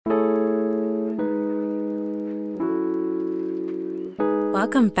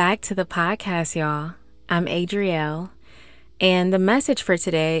Welcome back to the podcast, y'all. I'm Adrielle, and the message for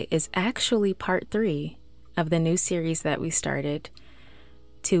today is actually part 3 of the new series that we started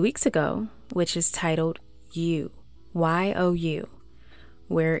 2 weeks ago, which is titled You, Y-O-U,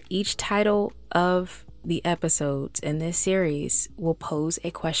 where each title of the episodes in this series will pose a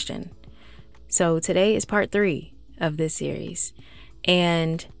question. So today is part 3 of this series,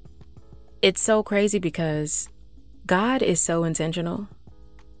 and it's so crazy because God is so intentional.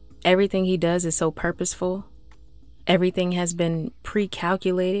 Everything he does is so purposeful. Everything has been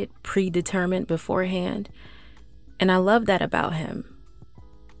pre-calculated, predetermined beforehand. And I love that about him.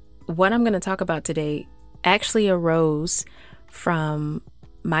 What I'm going to talk about today actually arose from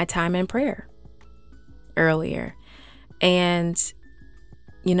my time in prayer earlier. And,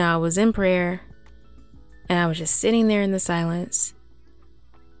 I was in prayer and I was just sitting there in the silence.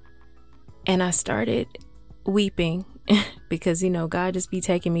 And I started weeping because, God just be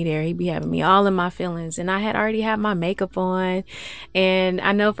taking me there. He be having me all in my feelings. And I had already had my makeup on. And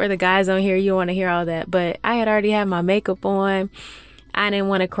I know for the guys on here, you want to hear all that. But I had already had my makeup on. I didn't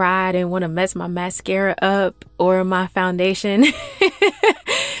want to cry. I didn't want to mess my mascara up or my foundation.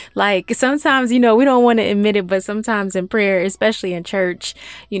 Like sometimes, we don't want to admit it, but sometimes in prayer, especially in church,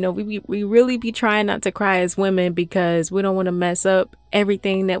 we really be trying not to cry as women because we don't want to mess up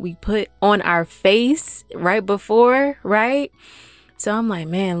everything that we put on our face right before, right? So I'm like,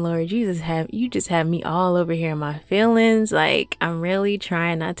 man, Lord, you just have me all over here in my feelings. Like I'm really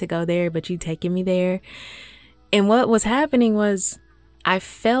trying not to go there, but you taking me there. And what was happening was I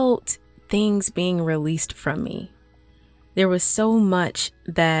felt things being released from me. There was so much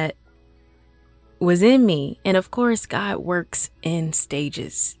that was in me. And of course, God works in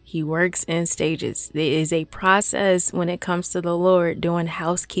stages. He works in stages. There is a process when it comes to the Lord doing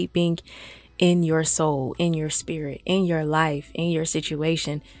housekeeping in your soul, in your spirit, in your life, in your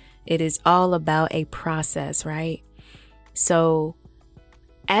situation. It is all about a process, right? So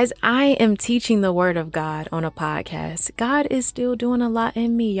as I am teaching the word of God on a podcast, God is still doing a lot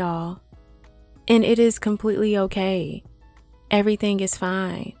in me, y'all. And it is completely okay. Everything is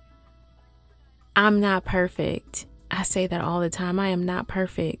fine. I'm not perfect. I say that all the time. I am not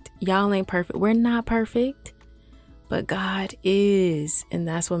perfect. Y'all ain't perfect. We're not perfect, but God is. And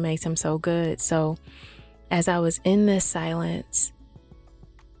that's what makes him so good. So as I was in this silence,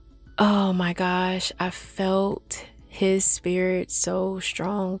 oh my gosh, I felt his spirit so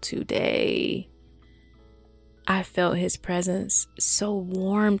strong today. I felt his presence so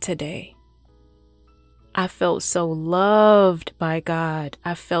warm today. I felt so loved by God.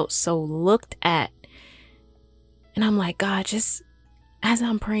 I felt so looked at. And I'm like, God, just as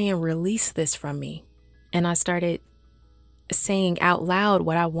I'm praying, release this from me. And I started saying out loud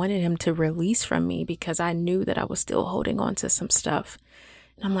what I wanted him to release from me because I knew that I was still holding on to some stuff.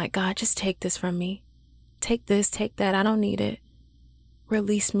 And I'm like, God, just take this from me. Take this, take that. I don't need it.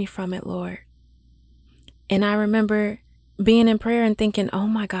 Release me from it, Lord. And I remember being in prayer and thinking, oh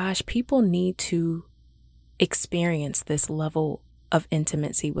my gosh, people need to experience this level of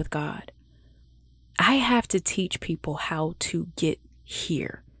intimacy with God. I have to teach people how to get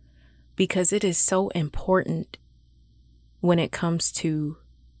here because it is so important when it comes to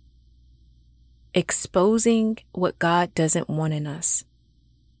exposing what God doesn't want in us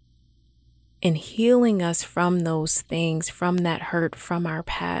and healing us from those things, from that hurt, from our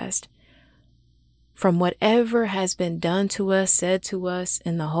past, from whatever has been done to us, said to us,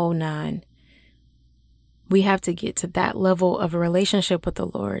 in the whole nine. We have to get to that level of a relationship with the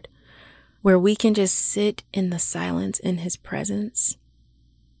Lord where we can just sit in the silence in his presence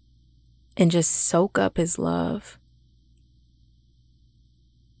and just soak up his love.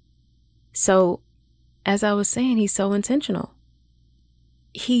 So, as I was saying, he's so intentional.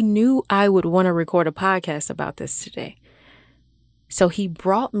 He knew I would want to record a podcast about this today. So he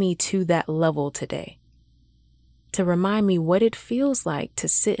brought me to that level today to remind me what it feels like to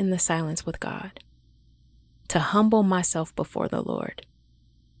sit in the silence with God, to humble myself before the Lord,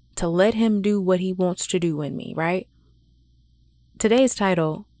 to let him do what he wants to do in me, right? Today's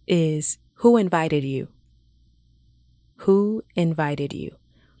title is Who Invited You? Who invited you?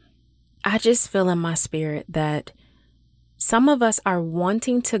 I just feel in my spirit that some of us are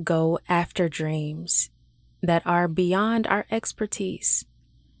wanting to go after dreams that are beyond our expertise.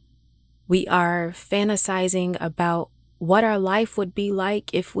 We are fantasizing about what our life would be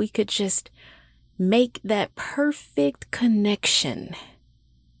like if we could just make that perfect connection.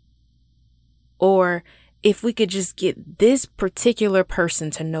 Or if we could just get this particular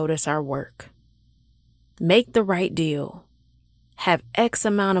person to notice our work, make the right deal, have X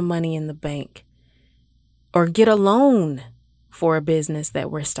amount of money in the bank, or get a loan, for a business that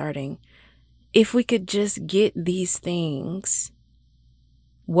we're starting. If we could just get these things,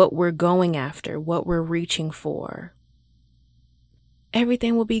 what we're going after, what we're reaching for,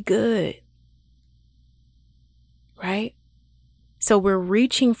 everything will be good, right? So we're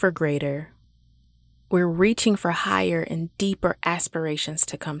reaching for greater. We're reaching for higher and deeper aspirations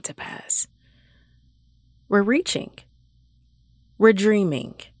to come to pass. We're reaching. We're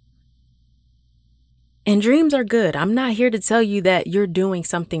dreaming. And dreams are good. I'm not here to tell you that you're doing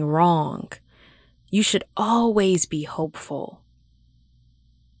something wrong. You should always be hopeful.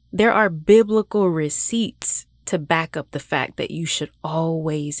 There are biblical receipts to back up the fact that you should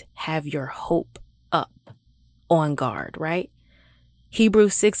always have your hope up, on guard, right?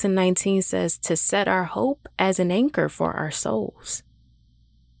 Hebrews 6:19 says to set our hope as an anchor for our souls.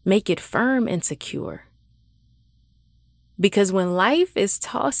 Make it firm and secure. Because when life is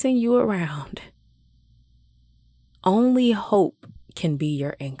tossing you around, only hope can be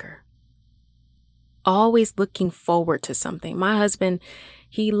your anchor. Always looking forward to something. My husband,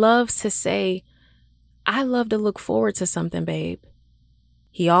 he loves to say, I love to look forward to something, babe.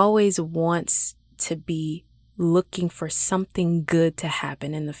 He always wants to be looking for something good to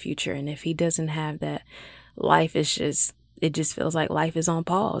happen in the future. And if he doesn't have that, it just feels like life is on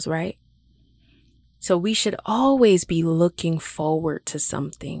pause, right? So we should always be looking forward to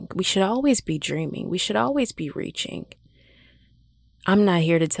something. We should always be dreaming. We should always be reaching. I'm not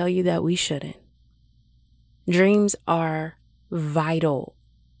here to tell you that we shouldn't. Dreams are vital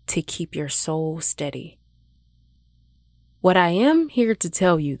to keep your soul steady. What I am here to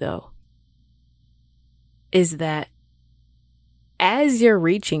tell you, though, is that as you're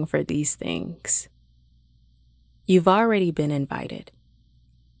reaching for these things, you've already been invited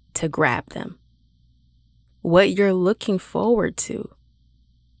to grab them. What you're looking forward to,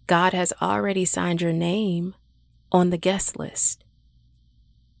 God has already signed your name on the guest list.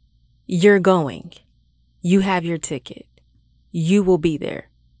 You're going. You have your ticket. You will be there.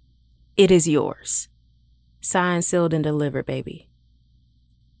 It is yours. Signed, sealed, and delivered, baby.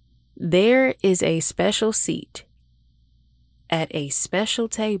 There is a special seat at a special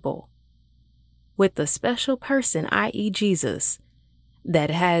table with a special person, i.e. Jesus, that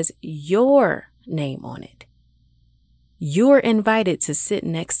has your name on it. You're invited to sit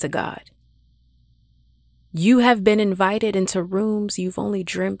next to God. You have been invited into rooms you've only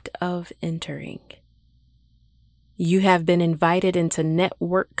dreamt of entering. You have been invited into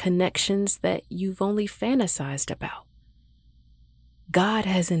network connections that you've only fantasized about. God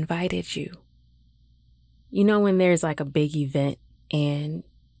has invited you. You know, when there's like a big event and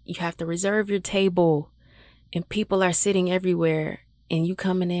you have to reserve your table and people are sitting everywhere and you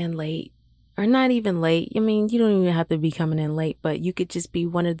coming in late, or not even late. I mean, you don't even have to be coming in late, but you could just be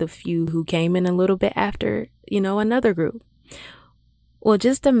one of the few who came in a little bit after, another group. Well,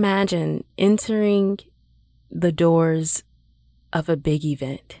 just imagine entering the doors of a big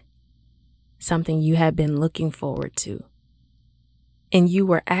event, something you had been looking forward to. And you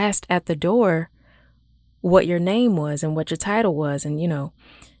were asked at the door what your name was and what your title was and,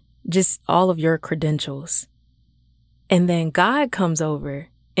 just all of your credentials. And then God comes over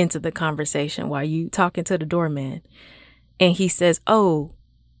into the conversation while you talking to the doorman. And he says, oh,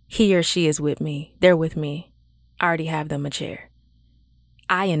 he or she is with me. They're with me. I already have them a chair.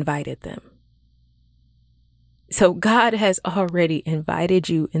 I invited them. So God has already invited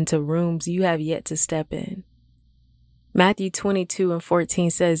you into rooms you have yet to step in. Matthew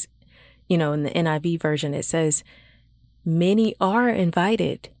 22:14 says, in the NIV version, it says, many are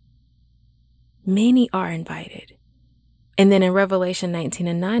invited. Many are invited. And then in Revelation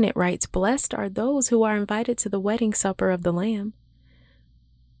 19:9, it writes, blessed are those who are invited to the wedding supper of the Lamb.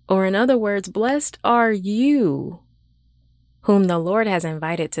 Or in other words, blessed are you whom the Lord has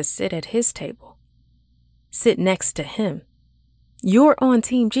invited to sit at his table. Sit next to him. You're on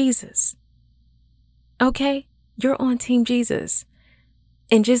Team Jesus. Okay? You're on Team Jesus.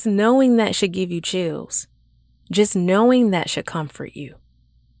 And just knowing that should give you chills. Just knowing that should comfort you.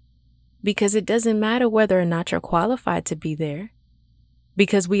 Because it doesn't matter whether or not you're qualified to be there.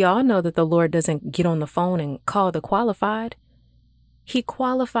 Because we all know that the Lord doesn't get on the phone and call the qualified. He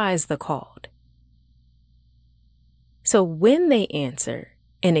qualifies the called. So when they answer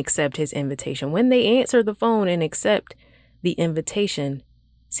and accept his invitation, when they answer the phone and accept the invitation,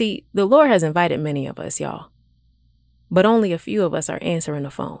 see, the Lord has invited many of us, y'all. But only a few of us are answering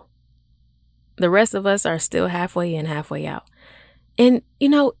the phone. The rest of us are still halfway in, halfway out. And,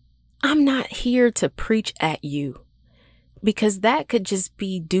 I'm not here to preach at you, because that could just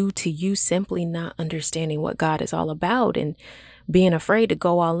be due to you simply not understanding what God is all about and being afraid to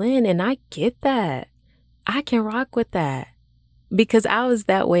go all in. And I get that. I can rock with that. Because I was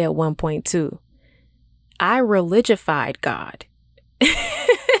that way at one point too. I religified God.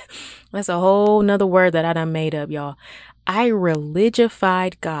 That's a whole nother word that I done made up, y'all. I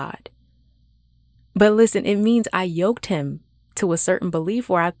religified God. But listen, it means I yoked him to a certain belief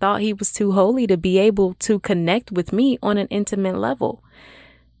where I thought he was too holy to be able to connect with me on an intimate level.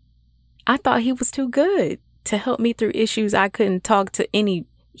 I thought he was too good to help me through issues I couldn't talk to any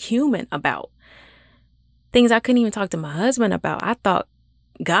human about. Things I couldn't even talk to my husband about. I thought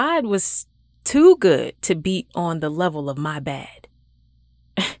God was too good to be on the level of my bad.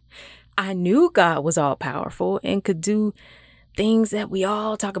 I knew God was all powerful and could do things that we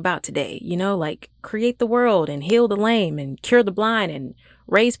all talk about today, like create the world and heal the lame and cure the blind and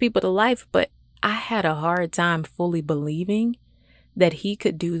raise people to life. But I had a hard time fully believing that he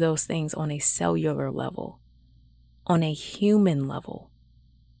could do those things on a cellular level, on a human level,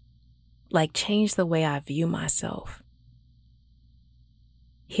 like change the way I view myself.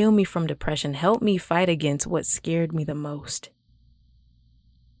 Heal me from depression. Help me fight against what scared me the most.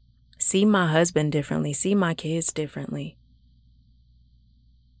 See my husband differently. See my kids differently.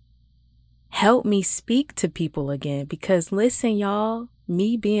 Help me speak to people again, because listen, y'all,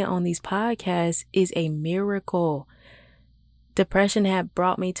 me being on these podcasts is a miracle. Depression had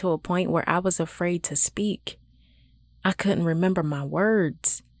brought me to a point where I was afraid to speak. I couldn't remember my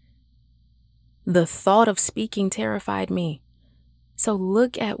words. The thought of speaking terrified me. So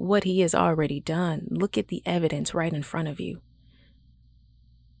look at what he has already done. Look at the evidence right in front of you.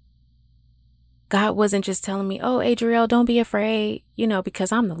 God wasn't just telling me, oh, Adriel, don't be afraid,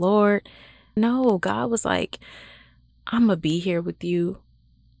 because I'm the Lord. No, God was like, I'm going to be here with you.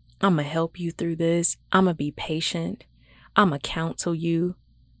 I'm going to help you through this. I'm going to be patient. I'm going to counsel you.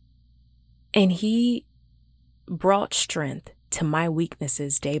 And he brought strength to my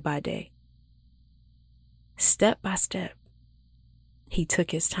weaknesses day by day. Step by step. He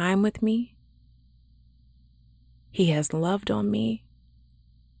took his time with me. He has loved on me.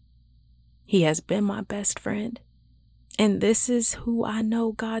 He has been my best friend. And this is who I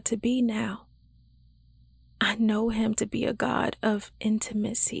know God to be now. I know him to be a God of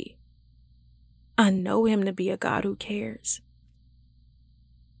intimacy. I know him to be a God who cares.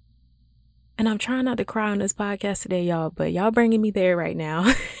 And I'm trying not to cry on this podcast today, y'all, but y'all bringing me there right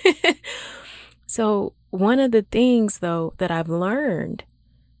now. So one of the things, though, that I've learned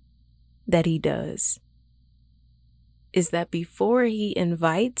that he does is that before he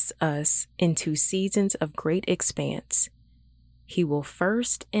invites us into seasons of great expanse, he will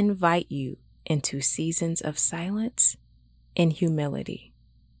first invite you into seasons of silence and humility.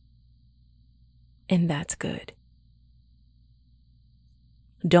 And that's good.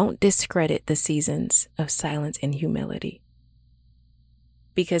 Don't discredit the seasons of silence and humility.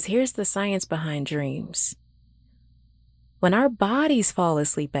 Because here's the science behind dreams. When our bodies fall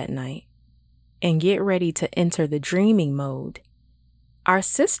asleep at night and get ready to enter the dreaming mode, our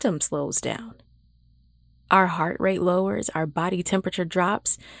system slows down. Our heart rate lowers, our body temperature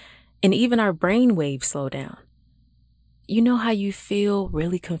drops, and even our brain waves slow down. You know how you feel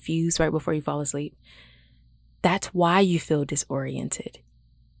really confused right before you fall asleep? That's why you feel disoriented.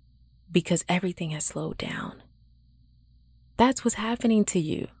 Because everything has slowed down. That's what's happening to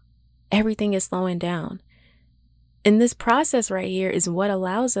you. Everything is slowing down. And this process right here is what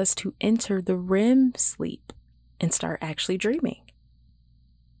allows us to enter the REM sleep and start actually dreaming.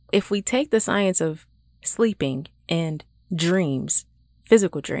 If we take the science of sleeping and dreams,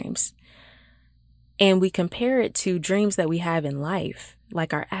 physical dreams, and we compare it to dreams that we have in life,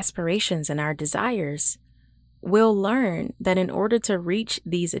 like our aspirations and our desires, we'll learn that in order to reach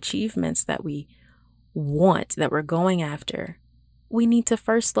these achievements that we want, that we're going after, we need to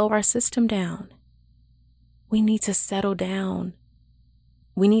first slow our system down. We need to settle down.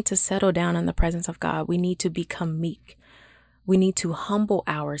 We need to settle down in the presence of God. We need to become meek. We need to humble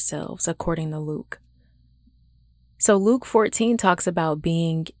ourselves, according to Luke. So Luke 14 talks about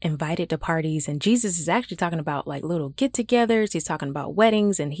being invited to parties, and Jesus is actually talking about like little get-togethers. He's talking about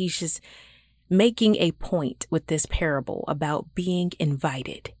weddings, and he's just making a point with this parable about being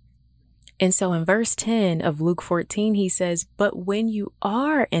invited. And so in verse 10 of Luke 14, he says, "But when you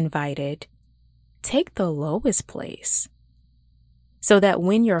are invited, take the lowest place, so that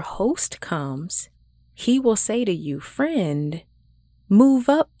when your host comes, he will say to you, 'Friend, move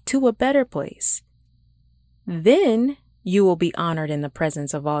up to a better place.' Then you will be honored in the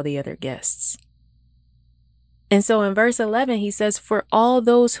presence of all the other guests." And so in verse 11, he says, "For all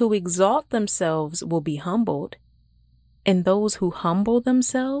those who exalt themselves will be humbled, and those who humble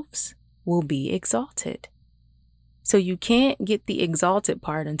themselves will be exalted." So you can't get the exalted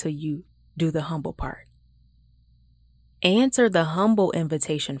part until you do the humble part. Answer the humble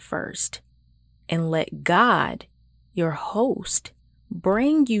invitation first and let God, your host,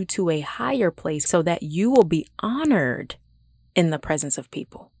 bring you to a higher place so that you will be honored in the presence of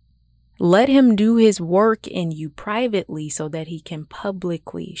people. Let him do his work in you privately so that he can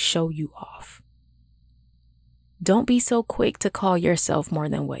publicly show you off. Don't be so quick to call yourself more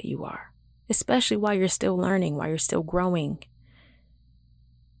than what you are, especially while you're still learning, while you're still growing.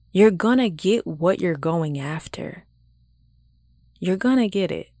 You're gonna get what you're going after. You're gonna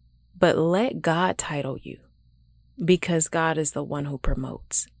get it, but let God title you, because God is the one who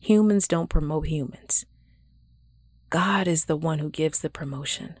promotes. Humans don't promote humans. God is the one who gives the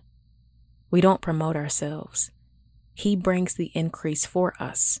promotion. We don't promote ourselves. He brings the increase for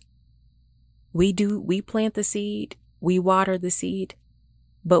us. We plant the seed, we water the seed,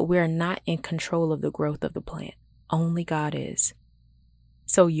 but we're not in control of the growth of the plant. Only God is.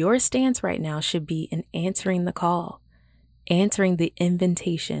 So your stance right now should be in answering the call, answering the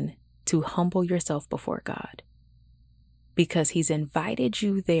invitation to humble yourself before God, because he's invited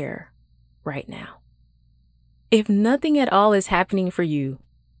you there right now. If nothing at all is happening for you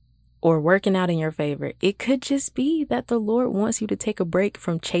or working out in your favor, it could just be that the Lord wants you to take a break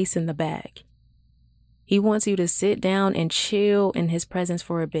from chasing the bag. He wants you to sit down and chill in his presence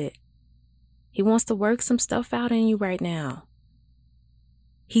for a bit. He wants to work some stuff out in you right now.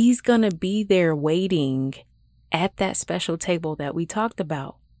 He's going to be there waiting at that special table that we talked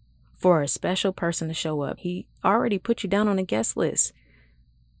about for a special person to show up. He already put you down on a guest list,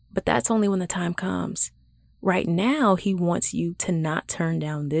 but that's only when the time comes. Right now, he wants you to not turn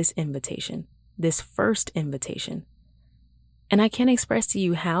down this invitation, this first invitation. And I can't express to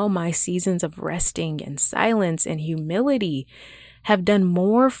you how my seasons of resting and silence and humility have done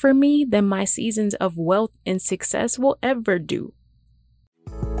more for me than my seasons of wealth and success will ever do.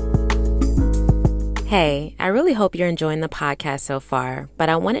 Hey, I really hope you're enjoying the podcast so far, but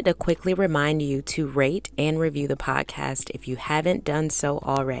I wanted to quickly remind you to rate and review the podcast if you haven't done so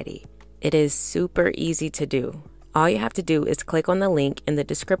already. It is super easy to do. All you have to do is click on the link in the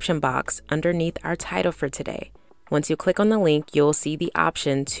description box underneath our title for today. Once you click on the link, you'll see the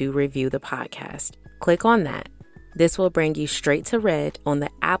option to review the podcast. Click on that. This will bring you straight to read on the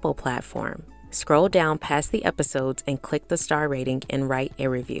Apple platform. Scroll down past the episodes and click the star rating and write a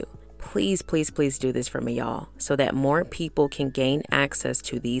review. Please, please, please do this for me, y'all, so that more people can gain access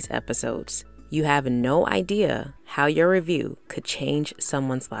to these episodes. You have no idea how your review could change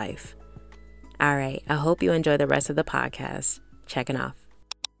someone's life. All right, I hope you enjoy the rest of the podcast. Checking off.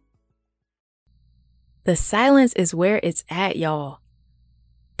 The silence is where it's at, y'all.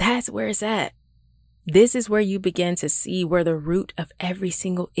 That's where it's at. This is where you begin to see where the root of every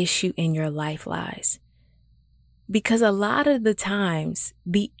single issue in your life lies. Because a lot of the times,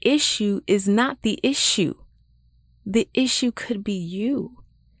 the issue is not the issue. The issue could be you.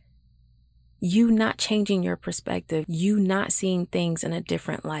 You not changing your perspective. You not seeing things in a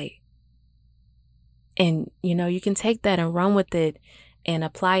different light. And, you can take that and run with it and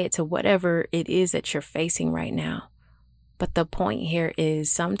apply it to whatever it is that you're facing right now. But the point here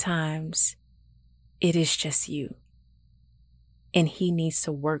is sometimes it is just you. And he needs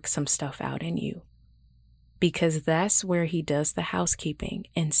to work some stuff out in you, because that's where he does the housekeeping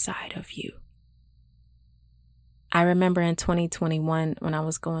inside of you. I remember in 2021 when I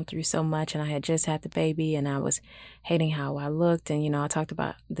was going through so much and I had just had the baby and I was hating how I looked. And, I talked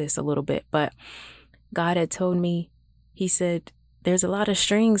about this a little bit, but God had told me, he said, there's a lot of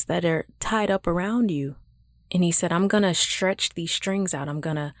strings that are tied up around you. And he said, I'm going to stretch these strings out. I'm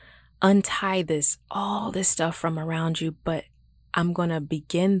going to untie all this stuff from around you, but I'm going to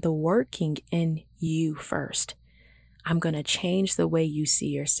begin the working in you first. I'm going to change the way you see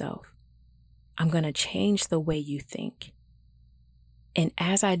yourself. I'm going to change the way you think. And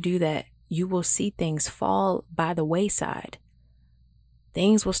as I do that, you will see things fall by the wayside.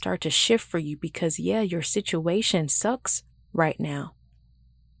 Things will start to shift for you because, your situation sucks right now,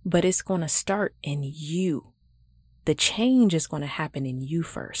 but it's going to start in you. The change is going to happen in you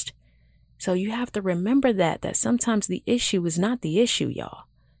first. So you have to remember that sometimes the issue is not the issue, y'all.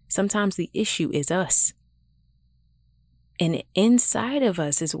 Sometimes the issue is us. And inside of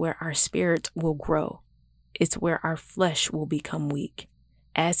us is where our spirit will grow. It's where our flesh will become weak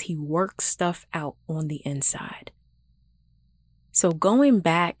as he works stuff out on the inside. So going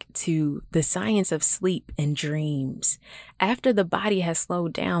back to the science of sleep and dreams, after the body has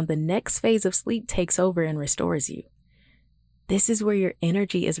slowed down, the next phase of sleep takes over and restores you. This is where your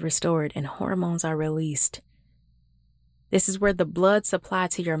energy is restored and hormones are released. This is where the blood supply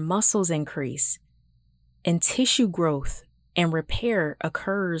to your muscles increase and tissue growth and repair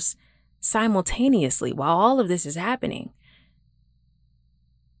occurs simultaneously, while all of this is happening,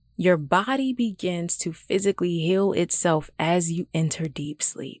 your body begins to physically heal itself as you enter deep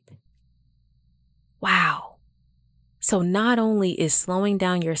sleep. Wow. So not only is slowing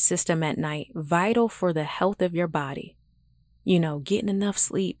down your system at night vital for the health of your body, getting enough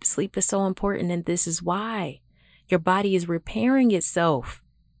sleep. Sleep is so important, and this is why. Your body is repairing itself.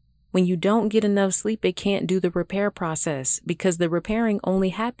 When you don't get enough sleep, it can't do the repair process because the repairing only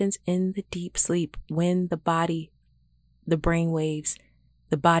happens in the deep sleep when the body, the brain waves,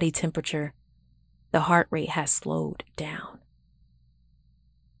 the body temperature, the heart rate has slowed down.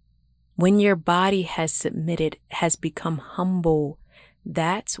 When your body has submitted, has become humble,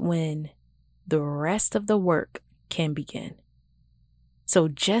 that's when the rest of the work can begin. So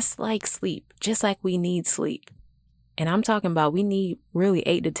just like sleep, just like we need sleep, and I'm talking about we need really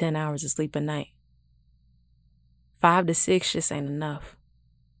 8 to 10 hours of sleep a night. 5 to 6 just ain't enough.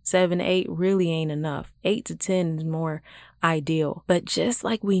 7 to 8 really ain't enough. 8 to 10 is more ideal. But just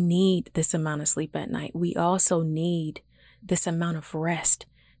like we need this amount of sleep at night, we also need this amount of rest,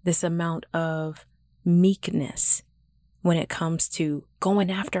 this amount of meekness when it comes to going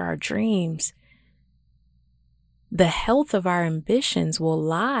after our dreams. The health of our ambitions will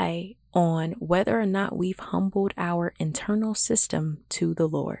lie on whether or not we've humbled our internal system to the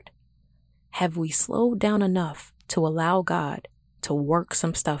Lord. Have we slowed down enough to allow God to work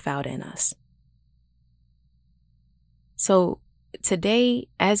some stuff out in us? So today,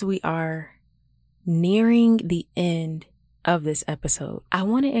 as we are nearing the end of this episode, I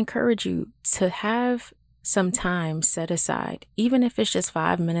want to encourage you to have some time set aside, even if it's just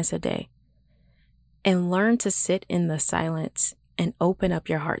 5 minutes a day, and learn to sit in the silence and open up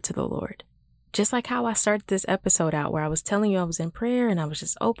your heart to the Lord. Just like how I started this episode out, where I was telling you I was in prayer and I was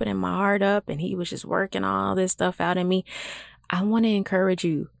just opening my heart up and He was just working all this stuff out in me. I want to encourage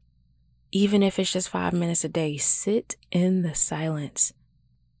you, even if it's just 5 minutes a day, sit in the silence.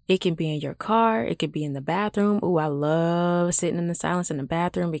 It can be in your car. It could be in the bathroom. Oh, I love sitting in the silence in the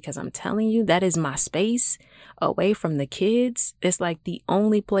bathroom because I'm telling you, that is my space away from the kids. It's like the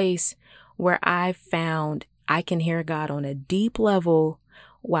only place where I found I can hear God on a deep level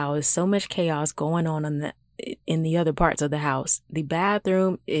while there's so much chaos going on in the other parts of the house. The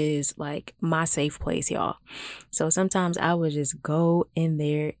bathroom is like my safe place, y'all. So sometimes I would just go in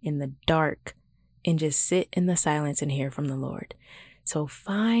there in the dark and just sit in the silence and hear from the Lord. So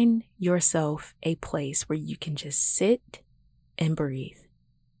find yourself a place where you can just sit and breathe.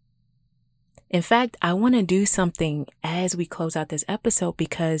 In fact, I want to do something as we close out this episode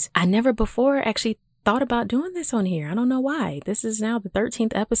because I never before actually thought about doing this on here. I don't know why. This is now the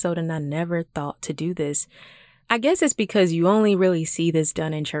 13th episode and I never thought to do this. I guess it's because you only really see this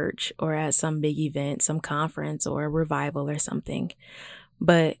done in church or at some big event, some conference or a revival or something.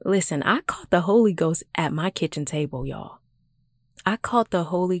 But listen, I caught the Holy Ghost at my kitchen table, y'all. I caught the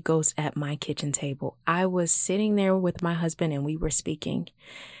Holy Ghost at my kitchen table. I was sitting there with my husband and we were speaking,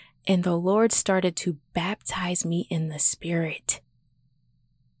 and the Lord started to baptize me in the Spirit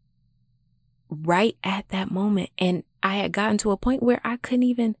right at that moment. And I had gotten to a point where I couldn't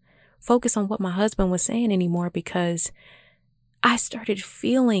even focus on what my husband was saying anymore because I started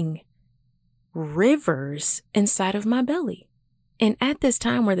feeling rivers inside of my belly. And at this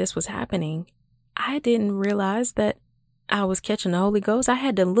time where this was happening, I didn't realize that I was catching the Holy Ghost. I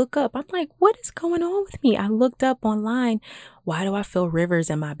had to look up. I'm like, what is going on with me? I looked up online. Why do I feel rivers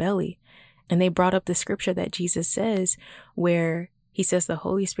in my belly? And they brought up the scripture that Jesus says where He says the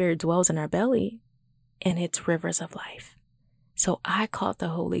Holy Spirit dwells in our belly and it's rivers of life. So I caught the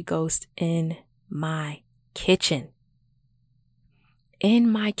Holy Ghost in my kitchen. In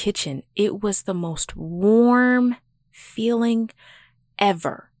my kitchen. It was the most warm feeling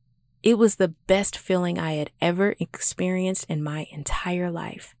ever. It was the best feeling I had ever experienced in my entire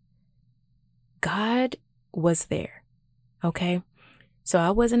life. God was there. Okay. So I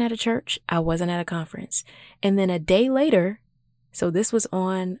wasn't at a church. I wasn't at a conference. And then a day later, so this was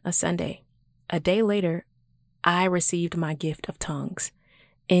on a Sunday. A day later, I received my gift of tongues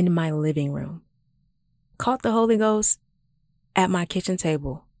in my living room. Caught the Holy Ghost at my kitchen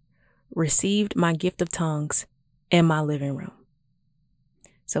table. Received my gift of tongues in my living room.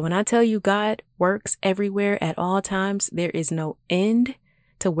 So when I tell you God works everywhere at all times, there is no end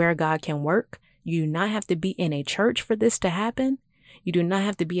to where God can work. You do not have to be in a church for this to happen. You do not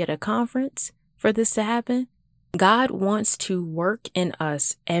have to be at a conference for this to happen. God wants to work in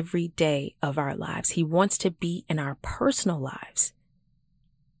us every day of our lives. He wants to be in our personal lives.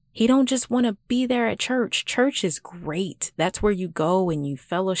 He don't just want to be there at church. Church is great. That's where you go and you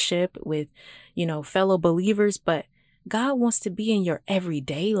fellowship with, fellow believers. But God wants to be in your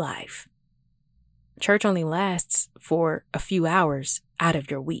everyday life. Church only lasts for a few hours out of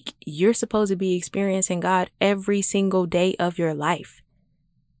your week. You're supposed to be experiencing God every single day of your life.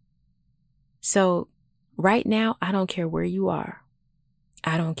 So right now, I don't care where you are.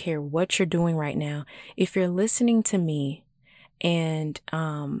 I don't care what you're doing right now. If you're listening to me and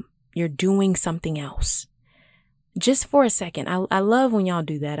you're doing something else, just for a second, I love when y'all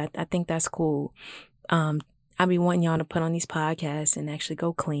do that. I think that's cool. I be wanting y'all to put on these podcasts and actually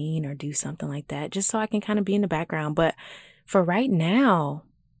go clean or do something like that, just so I can kind of be in the background. But for right now,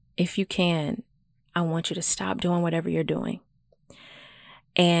 if you can, I want you to stop doing whatever you're doing.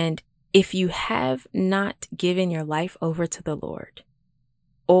 And if you have not given your life over to the Lord,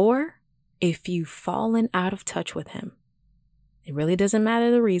 or if you've fallen out of touch with him, it really doesn't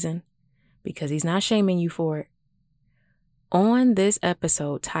matter the reason, because he's not shaming you for it. On this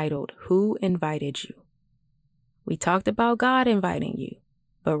episode titled, Who Invited You? We talked about God inviting you,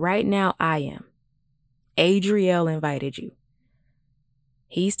 but right now I am. Adriel invited you.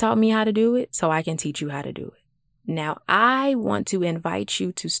 He's taught me how to do it, so I can teach you how to do it. Now I want to invite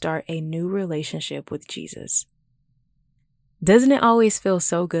you to start a new relationship with Jesus. Doesn't it always feel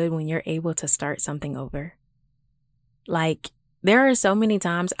so good when you're able to start something over? Like, there are so many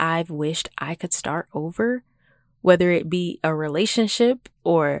times I've wished I could start over, whether it be a relationship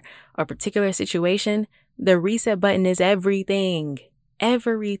or a particular situation. The reset button is everything.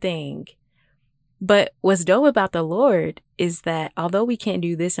 But what's dope about the Lord is that although we can't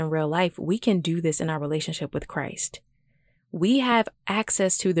do this in real life, we can do this in our relationship with Christ. We have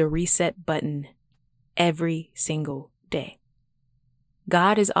access to the reset button every single day.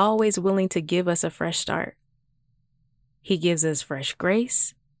 God is always willing to give us a fresh start. He gives us fresh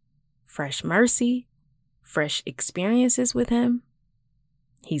grace, fresh mercy, fresh experiences with him.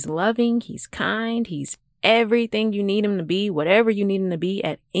 He's loving, he's kind, he's everything you need him to be, whatever you need him to be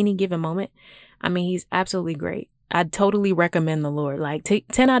at any given moment. I mean, he's absolutely great. I totally recommend the Lord. Like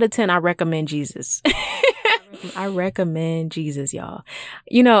 10 out of 10, I recommend Jesus. I recommend Jesus, y'all.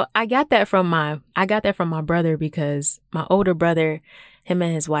 You know, I got that from my brother, because my older brother, him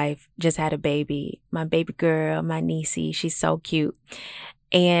and his wife just had a baby. My baby girl, my niecey, she's so cute.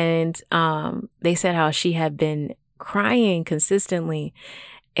 And they said how she had been crying consistently.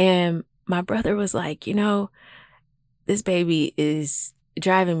 And my brother was like, you know, this baby is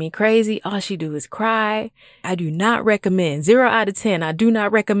driving me crazy. All she do is cry. I do not recommend. 0 out of 10. I do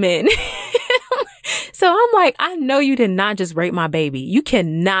not recommend. So I'm like, I know you did not just rate my baby. You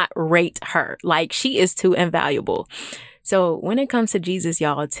cannot rate her. Like, she is too invaluable. So when it comes to Jesus,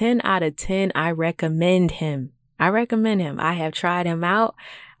 y'all, 10 out of 10, I recommend him. I have tried him out.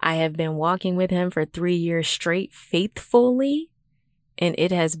 I have been walking with him for 3 years straight faithfully. And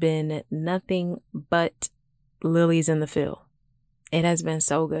it has been nothing but lilies in the field. It has been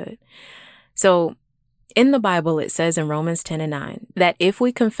so good. So in the Bible, it says in Romans 10:9 that if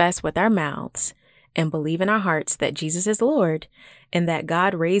we confess with our mouths and believe in our hearts that Jesus is Lord and that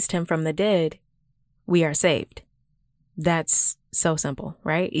God raised him from the dead, we are saved. That's so simple,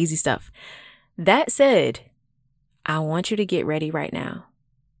 right? Easy stuff. That said, I want you to get ready right now.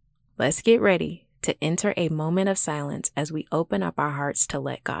 Let's get ready to enter a moment of silence as we open up our hearts to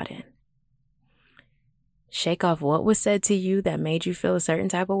let God in. Shake off what was said to you that made you feel a certain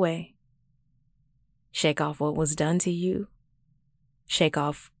type of way. Shake off what was done to you. Shake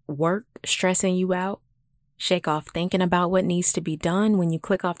off work stressing you out. Shake off thinking about what needs to be done when you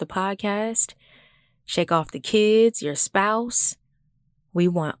click off the podcast. Shake off the kids, your spouse. We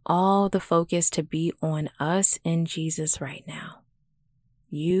want all the focus to be on us and Jesus right now.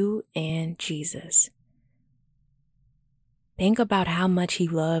 You and Jesus. Think about how much he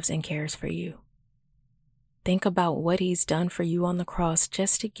loves and cares for you. Think about what he's done for you on the cross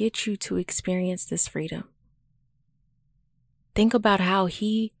just to get you to experience this freedom. Think about how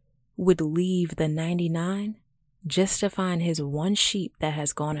he would leave the 99 just to find his one sheep that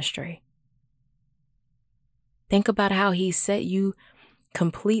has gone astray. Think about how he set you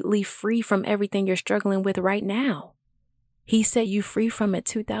completely free from everything you're struggling with right now. He set you free from it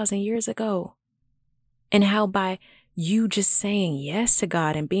 2,000 years ago. And how by you just saying yes to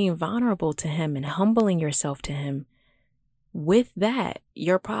God and being vulnerable to him and humbling yourself to him, with that,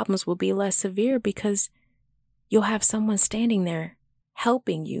 your problems will be less severe because you'll have someone standing there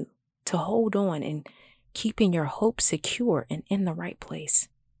helping you to hold on and keeping your hope secure and in the right place.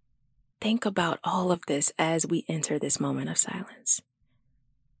 Think about all of this as we enter this moment of silence.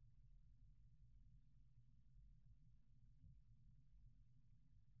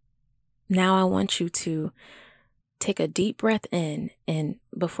 Now I want you to take a deep breath in, and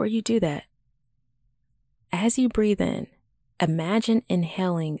before you do that, as you breathe in, imagine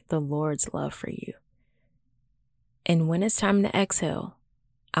inhaling the Lord's love for you. And when it's time to exhale,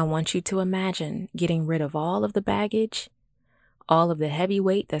 I want you to imagine getting rid of all of the baggage, all of the heavy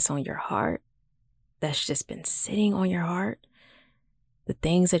weight that's on your heart, that's just been sitting on your heart, the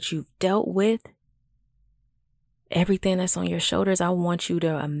things that you've dealt with, everything that's on your shoulders. I want you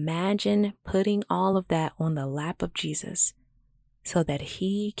to imagine putting all of that on the lap of Jesus so that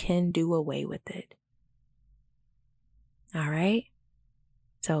he can do away with it. All right?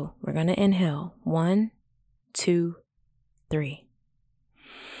 So we're going to inhale. 1, 2, 3.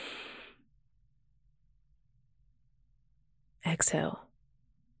 Exhale.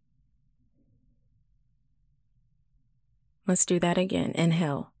 Let's do that again.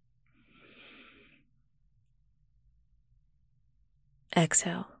 Inhale.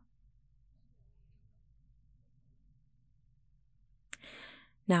 Exhale.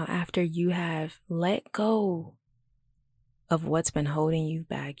 Now, after you have let go of what's been holding you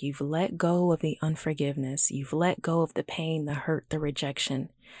back, you've let go of the unforgiveness, you've let go of the pain, the hurt, the rejection.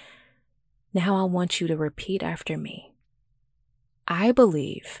 Now I want you to repeat after me. I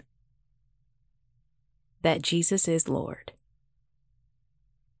believe that Jesus is Lord.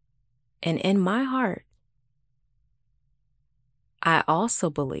 And in my heart, I also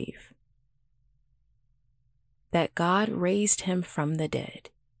believe that God raised him from the dead.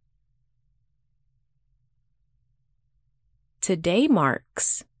 Today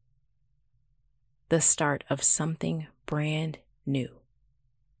marks the start of something brand new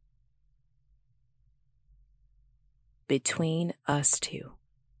between us two.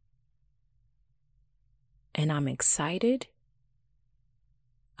 And I'm excited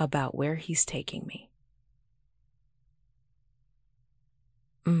about where he's taking me.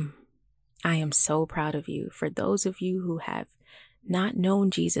 I am so proud of you. For those of you who have not known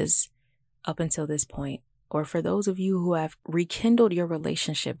Jesus up until this point, or for those of you who have rekindled your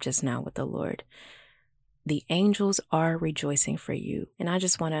relationship just now with the Lord, the angels are rejoicing for you. And I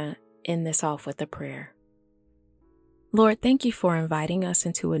just want to end this off with a prayer. Lord, thank you for inviting us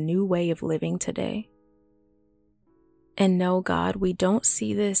into a new way of living today. And no, God, we don't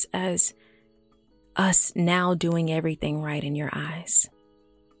see this as us now doing everything right in your eyes.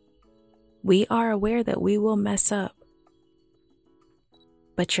 We are aware that we will mess up,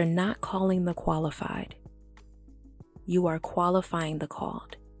 but you're not calling the qualified. You are qualifying the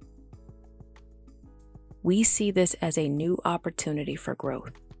called. We see this as a new opportunity for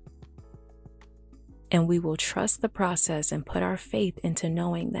growth. And we will trust the process and put our faith into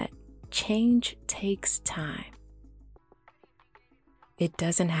knowing that change takes time. It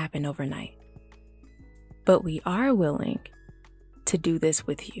doesn't happen overnight. But we are willing to do this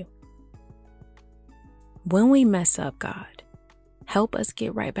with you. When we mess up, God, help us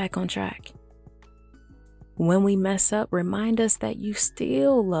get right back on track. When we mess up, remind us that you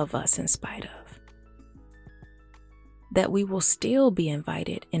still love us in spite of. That we will still be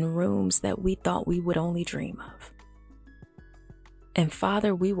invited in rooms that we thought we would only dream of. And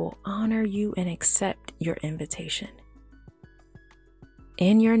Father, we will honor you and accept your invitation.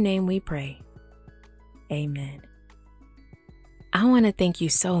 In your name we pray. Amen. I want to thank you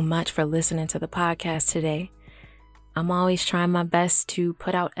so much for listening to the podcast today. I'm always trying my best to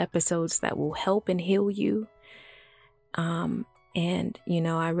put out episodes that will help and heal you.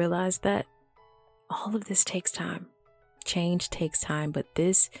 I realize that all of this takes time. Change takes time, but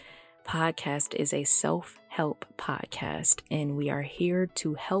this podcast is a self-help podcast, and we are here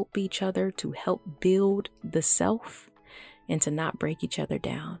to help each other, to help build the self, and to not break each other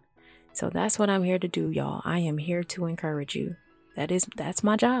down. So that's what I'm here to do, y'all. I am here to encourage you. That's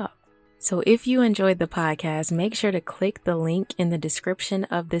my job. So if you enjoyed the podcast, make sure to click the link in the description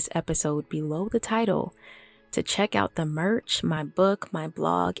of this episode below the title to check out the merch, my book, my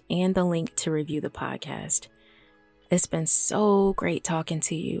blog, and the link to review the podcast. It's been so great talking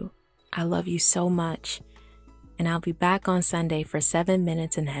to you. I love you so much. And I'll be back on Sunday for 7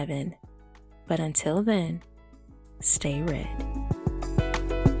 Minutes in Heaven. But until then, stay red.